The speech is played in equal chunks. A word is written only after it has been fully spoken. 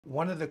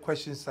One of the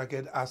questions I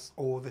get asked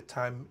all the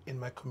time in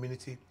my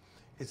community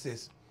is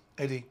this: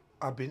 Eddie,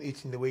 I've been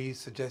eating the way you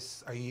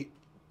suggest. I eat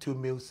 2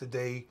 meals a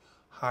day,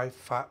 high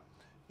fat,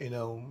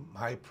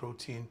 high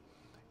protein.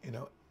 You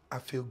know, I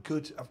feel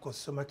good. I've got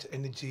so much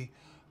energy.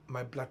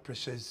 My blood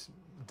pressure's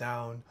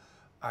down.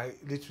 I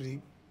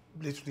literally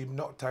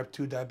not type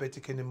 2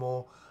 diabetic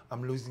anymore.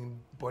 I'm losing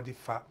body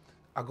fat.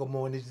 I got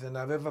more energy than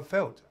I've ever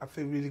felt. I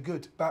feel really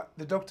good. But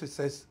the doctor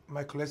says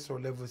my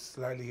cholesterol level is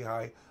slightly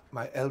high.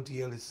 My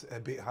LDL is a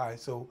bit high,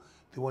 so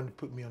they want to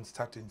put me on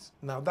statins.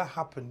 Now that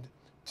happened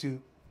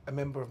to a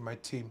member of my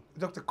team.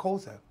 The doctor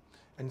calls her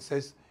and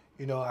says,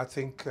 I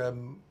think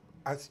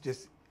I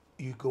suggest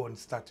you go on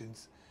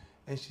statins.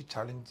 And she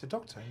challenged the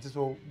doctor and says,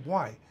 well,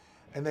 why?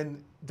 And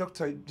then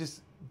doctor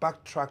just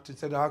backtracked and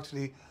said, oh,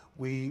 actually,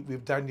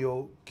 we've done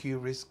your Q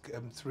risk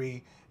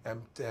 3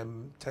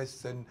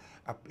 tests, and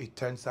it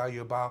turns out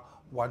you're about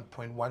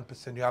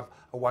 1.1%. You have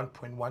a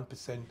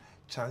 1.1%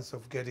 chance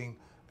of getting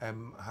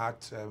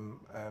heart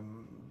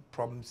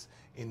problems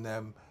in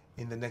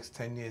the next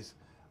 10 years.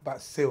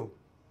 But still,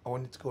 I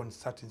wanted to go on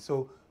statin.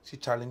 So she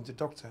challenged the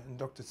doctor, and the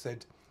doctor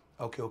said,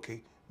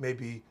 okay,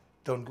 maybe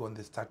don't go on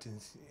the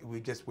statins.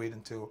 We just wait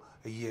until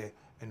a year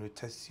and we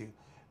test you.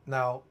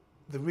 Now,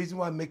 the reason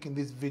why I'm making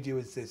this video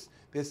is this: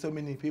 there's so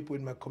many people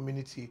in my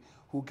community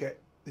who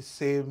get the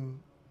same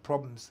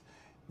problems.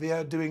 They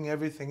are doing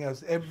everything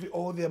else.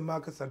 All their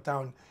markers are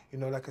down.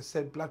 Like I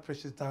said, blood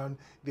pressure's down.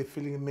 They're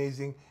feeling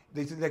amazing.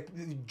 The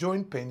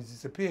joint pains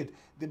disappeared.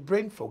 The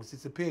brain fog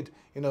disappeared.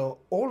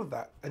 All of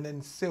that. And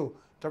then still,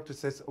 doctor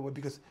says, oh, well,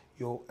 because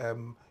your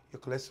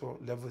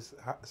cholesterol level is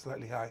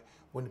slightly high,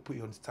 when you put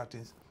you on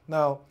statins.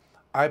 Now,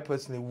 I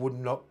personally would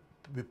not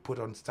be put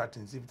on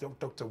statins. If the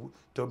doctor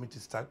told me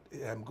to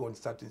go on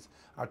statins,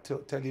 I'll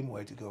tell him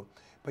where to go.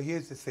 But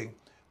here's the thing: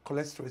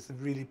 cholesterol is a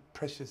really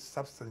precious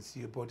substance to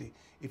your body.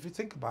 If you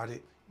think about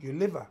it, your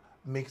liver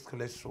makes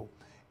cholesterol.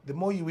 The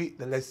more you eat,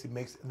 the less it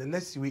makes, and the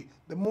less you eat,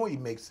 the more it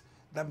makes.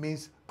 That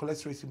means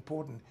cholesterol is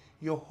important.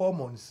 Your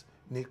hormones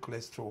need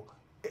cholesterol.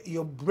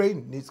 Your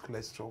brain needs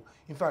cholesterol.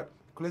 In fact,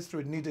 cholesterol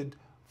is needed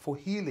for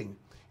healing.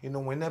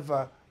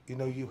 Whenever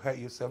you hurt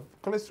yourself,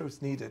 cholesterol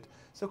is needed.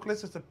 So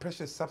cholesterol is a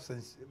precious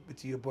substance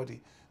to your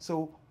body.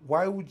 So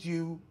why would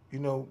you,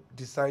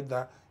 decide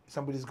that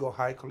somebody's got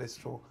high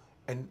cholesterol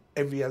and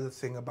every other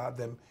thing about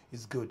them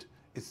is good?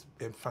 It's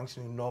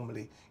functioning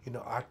normally.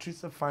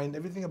 Arteries are fine.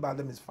 Everything about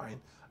them is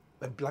fine.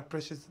 The blood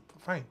pressure is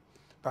fine,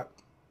 but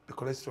the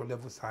cholesterol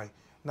level is high.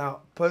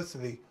 Now,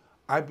 personally,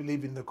 I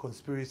believe in the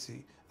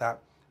conspiracy that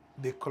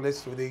the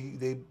cholesterol,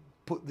 they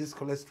put this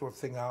cholesterol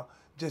thing out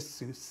just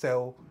to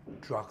sell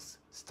drugs,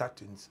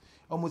 statins.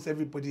 Almost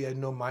everybody I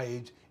know my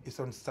age is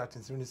on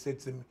statins. When you say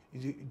to them,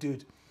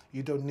 dude,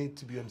 you don't need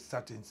to be on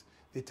statins,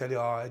 they tell you,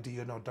 oh, Eddie,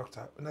 you're not a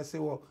doctor. And I say,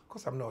 well, of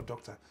course I'm not a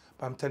doctor,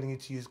 but I'm telling you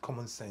to use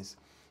common sense.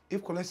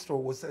 If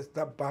cholesterol was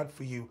that bad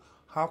for you,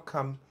 how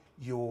come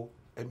your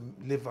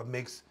liver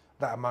makes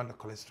that amount of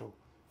cholesterol?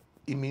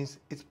 It means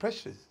it's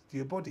precious to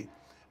your body.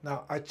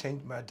 Now, I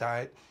changed my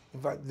diet. In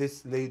fact,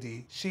 this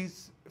lady,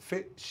 she's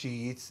fit. She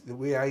eats the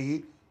way I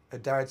eat. Her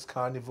diet's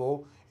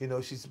carnivore.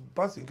 She's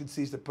buzzing. You can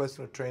see she's a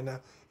personal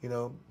trainer.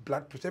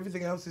 Blood pressure,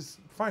 everything else is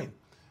fine.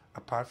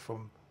 Apart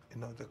from,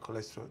 the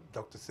cholesterol.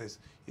 Doctor says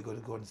you got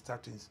to go on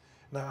statins.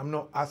 Now, I'm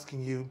not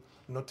asking you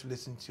not to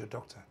listen to your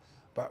doctor,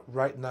 but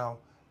right now,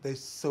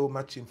 there's so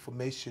much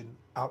information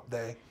out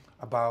there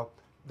about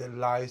the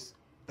lies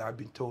that I've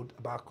been told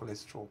about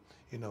cholesterol.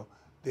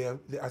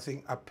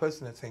 I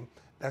personally think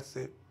that's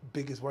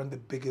one of the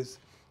biggest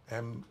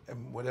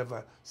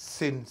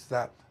sins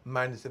that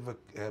man has ever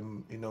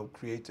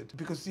created.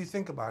 Because you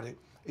think about it,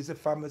 it's the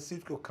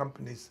pharmaceutical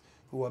companies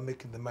who are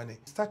making the money.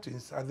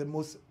 Statins are the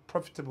most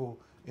profitable,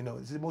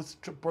 it's the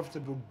most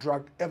profitable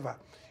drug ever.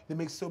 They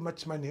make so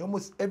much money.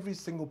 Almost every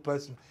single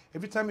person,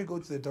 every time you go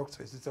to the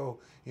doctor, he says, oh,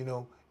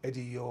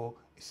 Eddie, you're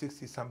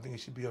 60 something, you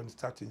should be on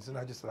statins. And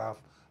I just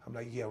laugh. I'm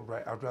like, yeah,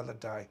 right, I'd rather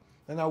die.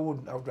 And I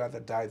would rather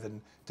die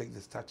than take the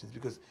statins,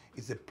 because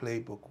it's a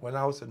playbook. When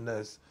I was a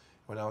nurse,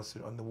 when I was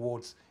on the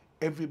wards,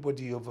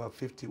 everybody over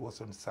 50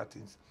 was on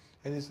statins.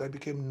 And it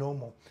became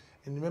normal.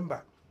 And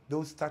remember,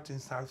 those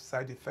statins have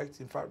side effects.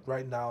 In fact,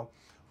 right now,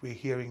 we're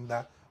hearing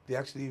that they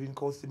actually even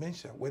cause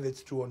dementia. Whether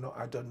it's true or not,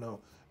 I don't know.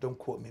 Don't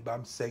quote me, but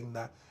I'm saying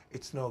that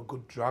it's not a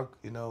good drug.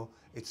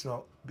 It's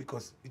not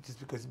because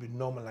it's been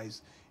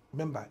normalized.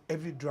 Remember,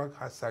 every drug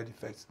has side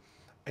effects.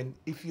 And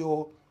if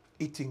you're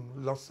eating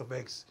lots of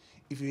eggs,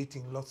 if you're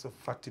eating lots of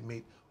fatty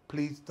meat,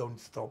 please don't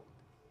stop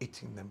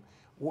eating them.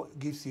 What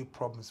gives you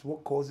problems?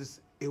 What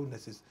causes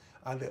illnesses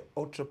are the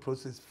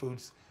ultra-processed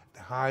foods, the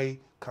high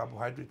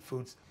carbohydrate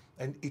foods,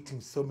 and eating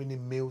so many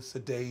meals a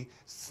day,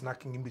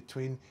 snacking in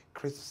between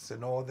crisps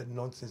and all the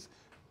nonsense.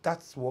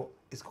 That's what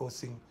is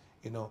causing,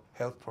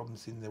 health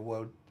problems in the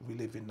world we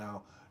live in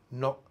now,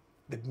 not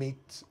the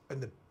meat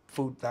and the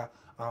food that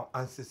our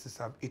ancestors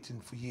have eaten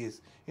for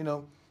years.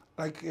 You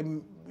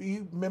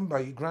remember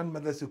your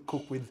grandmothers who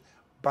cook with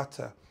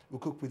butter, we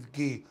cook with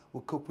ghee,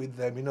 we cook with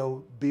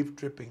beef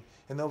dripping,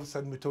 and all of a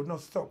sudden we're told, no,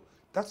 stop.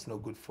 That's no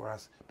good for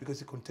us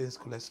because it contains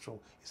cholesterol.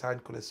 It's high in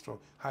cholesterol,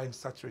 high in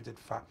saturated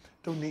fat.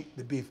 Don't eat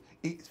the beef.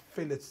 Eat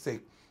fillet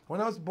steak. When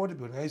I was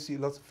bodybuilding, I used to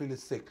eat lots of fillet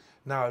steak.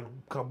 Now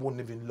I won't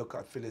even look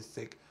at fillet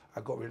steak.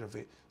 I got rid of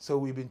it. So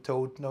we've been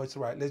told, no, it's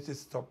all right. Let's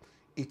just stop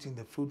eating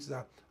the foods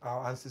that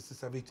our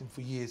ancestors have eaten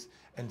for years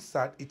and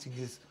start eating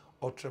this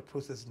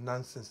ultra-processed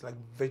nonsense like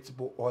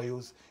vegetable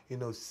oils,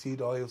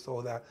 seed oils,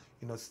 all that,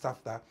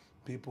 stuff that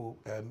people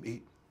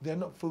eat. They're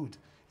not food.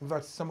 In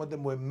fact, some of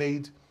them were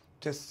made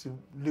just to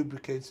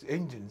lubricate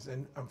engines,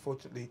 and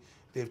unfortunately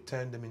they've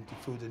turned them into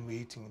food and we're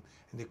eating them,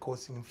 and they're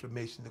causing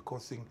inflammation, they're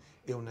causing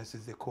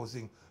illnesses, they're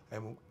causing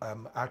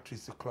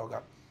arteries to clog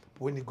up.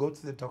 But when you go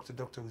to the doctor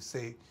will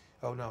say,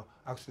 oh no,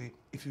 actually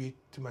if you eat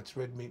too much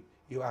red meat,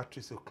 your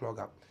arteries will clog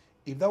up.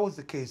 If that was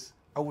the case,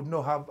 I would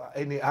not have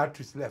any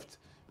arteries left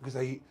because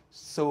I eat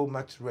so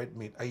much red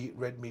meat. I eat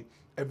red meat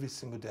every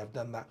single day. I've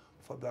done that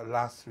for the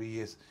last 3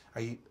 years. I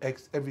eat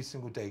eggs every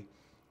single day,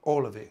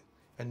 all of it.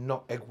 And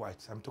not egg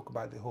whites. I'm talking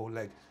about the whole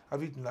egg.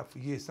 I've eaten that for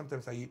years.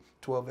 Sometimes I eat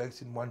 12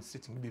 eggs in one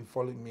sitting. You've been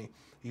following me,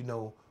 you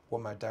know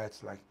what my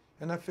diet's like.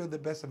 And I feel the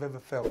best I've ever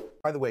felt.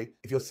 By the way,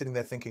 if you're sitting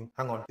there thinking,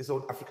 hang on, this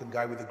old African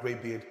guy with a grey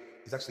beard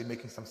is actually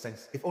making some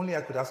sense. If only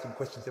I could ask him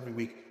questions every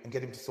week and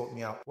get him to sort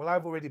me out. Well,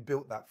 I've already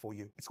built that for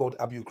you. It's called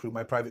Abu Crew,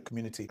 my private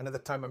community. And at the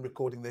time I'm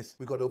recording this,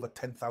 we got over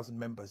 10,000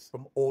 members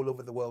from all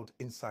over the world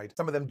inside.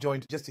 Some of them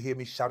joined just to hear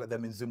me shout at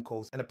them in Zoom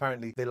calls, and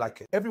apparently they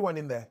like it. Everyone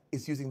in there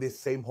is using this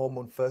same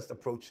hormone-first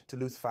approach to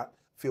lose fat,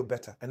 feel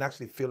better, and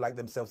actually feel like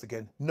themselves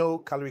again. No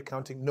calorie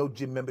counting, no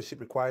gym membership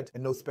required,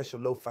 and no special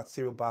low-fat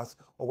cereal bars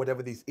or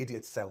whatever these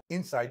idiots sell.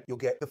 Inside, you'll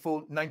get the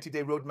full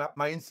 90-day roadmap,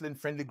 my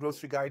insulin-friendly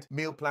grocery guide,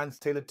 meal plans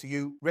tailored to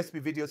you,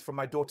 recipe videos from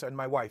my daughter and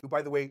my wife, who,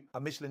 by the way,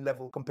 are Michelin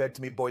level compared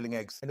to me boiling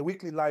eggs, and a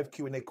weekly live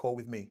Q&A call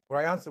with me, where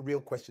I answer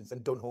real questions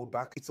and don't hold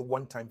back. It's a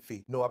one-time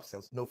fee, no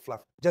upsells, no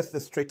fluff, just the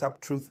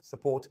straight-up truth,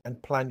 support,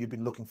 and plan you've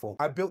been looking for.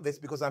 I built this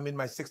because I'm in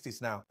my 60s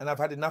now, and I've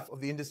had enough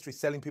of the industry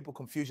selling people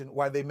confusion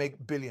while they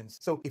make billions.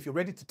 So if you're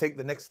ready to take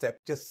the next step,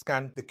 just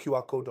scan the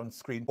QR code on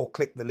screen or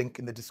click the link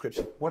in the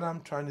description. What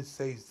I'm trying to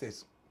say is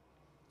this.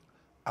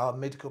 Our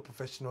medical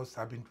professionals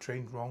have been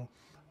trained wrong.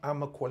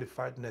 I'm a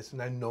qualified nurse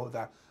and I know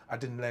that I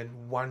didn't learn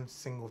one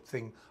single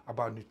thing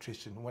about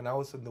nutrition. When I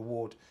was in the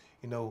ward,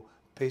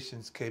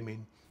 patients came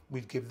in,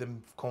 we'd give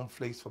them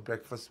cornflakes for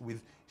breakfast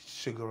with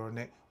sugar on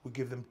it. We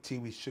give them tea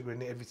with sugar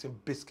in it, everything,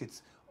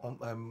 biscuits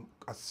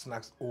as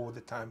snacks all the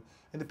time.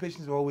 And the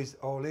patients were always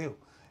all ill.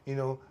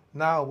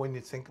 Now when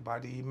you think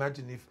about it,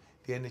 imagine if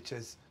the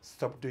NHS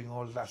stopped doing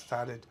all that,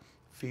 started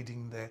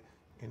feeding their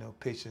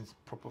patients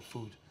proper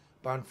food.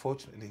 But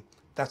unfortunately,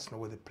 that's not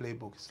what the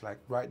playbook is like.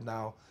 Right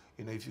now,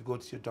 if you go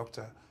to your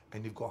doctor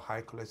and you've got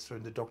high cholesterol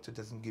and the doctor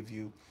doesn't give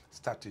you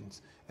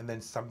statins and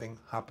then something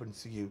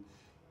happens to you,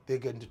 they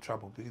get into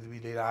trouble because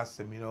they ask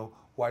them,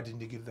 why didn't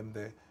you give them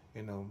the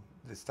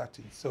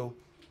statins? So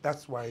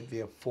that's why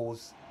they are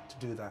forced to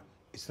do that.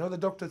 It's not the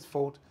doctor's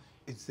fault.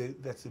 That's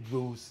the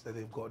rules that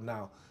they've got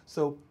now.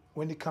 So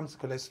when it comes to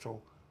cholesterol,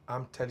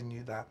 I'm telling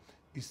you that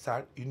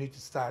you need to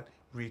start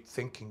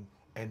rethinking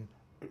and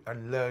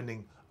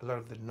learning a lot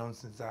of the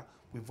nonsense that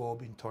we've all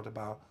been taught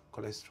about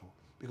cholesterol.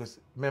 Because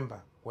remember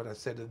what I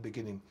said at the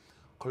beginning,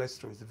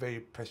 cholesterol is a very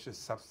precious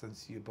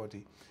substance in your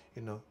body.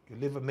 Your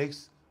liver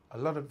makes a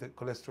lot of the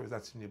cholesterol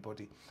that's in your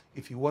body.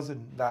 If it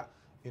wasn't that,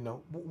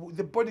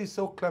 the body is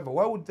so clever.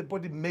 Why would the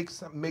body make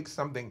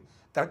something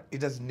that it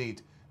doesn't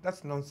need?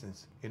 That's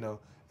nonsense.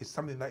 It's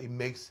something that it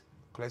makes.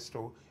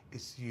 Cholesterol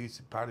is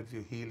used part of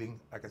your healing.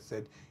 Like I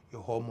said,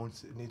 your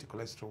hormones need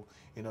cholesterol.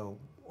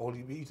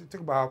 You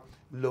think about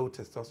low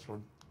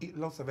testosterone. Eat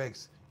lots of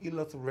eggs. Eat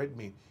lots of red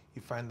meat.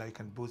 You find that you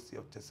can boost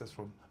your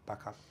testosterone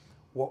back up.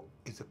 What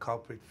is the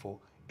culprit for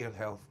ill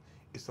health?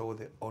 It's all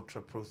the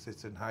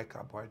ultra-processed and high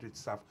carbohydrate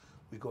stuff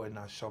we got in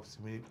our shops.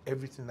 I mean,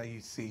 everything that you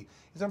see.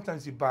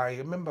 Sometimes you buy. I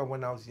remember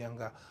when I was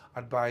younger,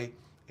 I'd buy,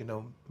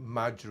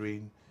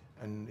 margarine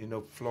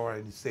and flour,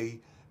 and you say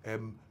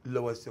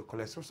lowers your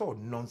cholesterol. It's all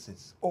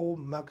nonsense. All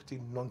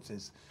marketing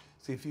nonsense.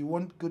 So if you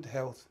want good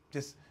health,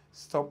 just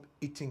stop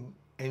eating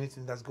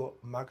anything that's got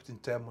marketing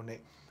term on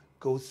it.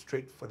 Go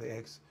straight for the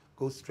eggs.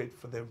 Go straight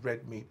for the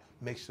red meat.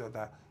 Make sure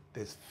that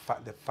there's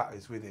fat. The fat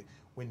is with it.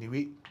 When you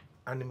eat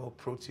animal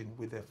protein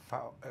with the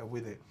fat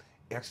with it,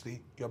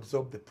 actually you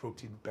absorb the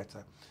protein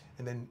better.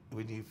 And then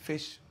when you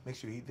fish, make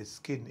sure you eat the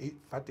skin. Eat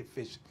fatty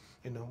fish.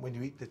 When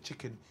you eat the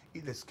chicken,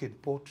 eat the skin.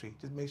 Poultry,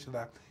 just make sure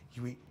that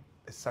you eat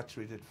a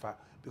saturated fat,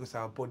 because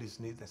our bodies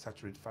need the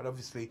saturated fat.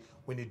 Obviously,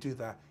 when you do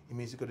that, it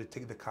means you've got to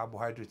take the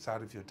carbohydrates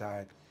out of your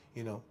diet.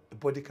 The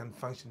body can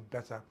function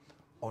better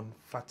on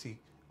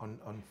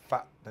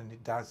fat than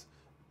it does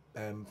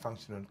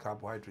function on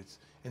carbohydrates.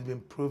 And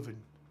been proven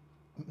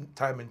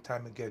time and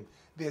time again.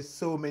 There's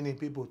so many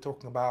people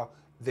talking about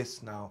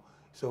this now.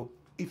 So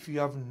if you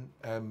haven't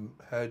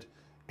heard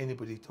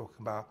anybody talking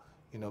about,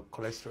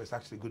 cholesterol is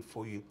actually good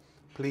for you,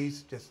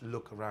 please just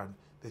look around.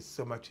 There's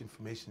so much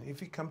information.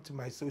 If you come to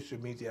my social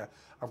media,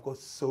 I've got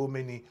so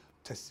many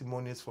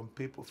testimonials from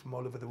people from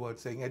all over the world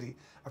saying, Eddie,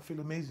 I feel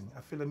amazing.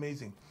 I feel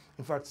amazing.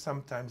 In fact,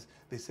 sometimes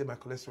they say my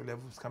cholesterol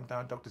levels come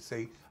down. Doctors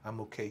say I'm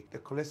okay. The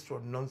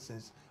cholesterol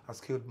nonsense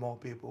has killed more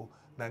people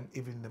than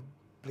even the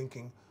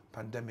blinking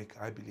pandemic,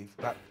 I believe.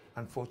 But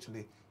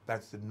unfortunately,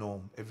 that's the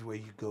norm. Everywhere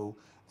you go,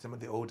 some of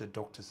the older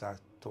doctors are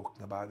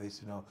talking about this,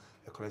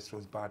 the cholesterol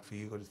is bad for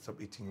you, you've got to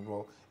stop eating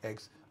raw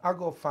eggs. I've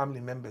got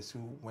family members who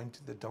went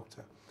to the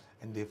doctor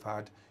and they've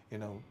had, they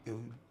were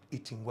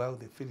eating well,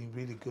 they're feeling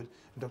really good.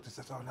 The doctor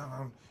says, oh, no,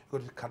 I'm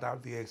going to cut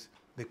out the eggs.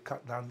 They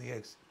cut down the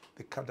eggs,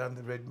 they cut down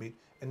the red meat,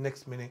 and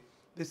next minute,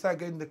 they start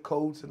getting the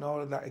colds and all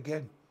of that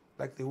again,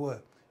 like they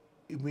were.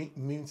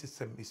 Immune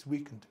system is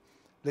weakened.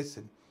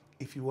 Listen,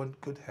 if you want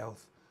good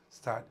health,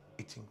 start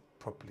eating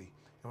properly.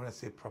 And when I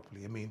say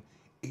properly, I mean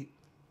eat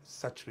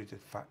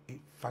saturated fat,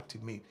 eat fatty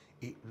meat,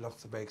 eat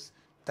lots of eggs.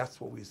 That's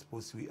what we're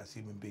supposed to eat as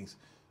human beings.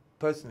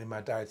 Personally,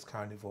 my diet's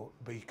carnivore,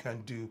 but you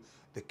can do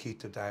the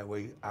keto diet where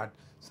you add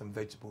some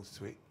vegetables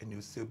to it and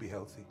you'll still be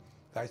healthy.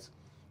 Guys,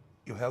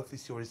 your health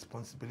is your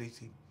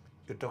responsibility.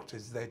 Your doctor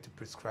is there to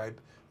prescribe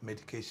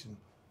medication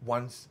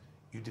once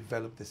you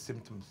develop the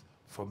symptoms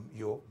from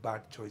your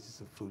bad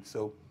choices of food.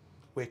 So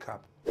wake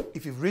up.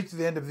 If you've reached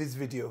the end of this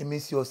video, it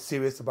means you're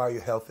serious about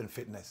your health and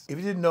fitness. If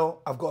you didn't know,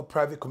 I've got a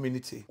private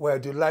community where I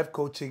do live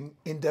coaching,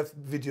 in-depth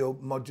video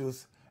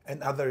modules,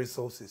 and other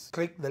resources.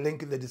 Click the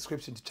link in the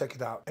description to check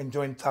it out and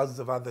join thousands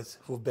of others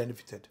who've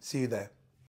benefited. See you there.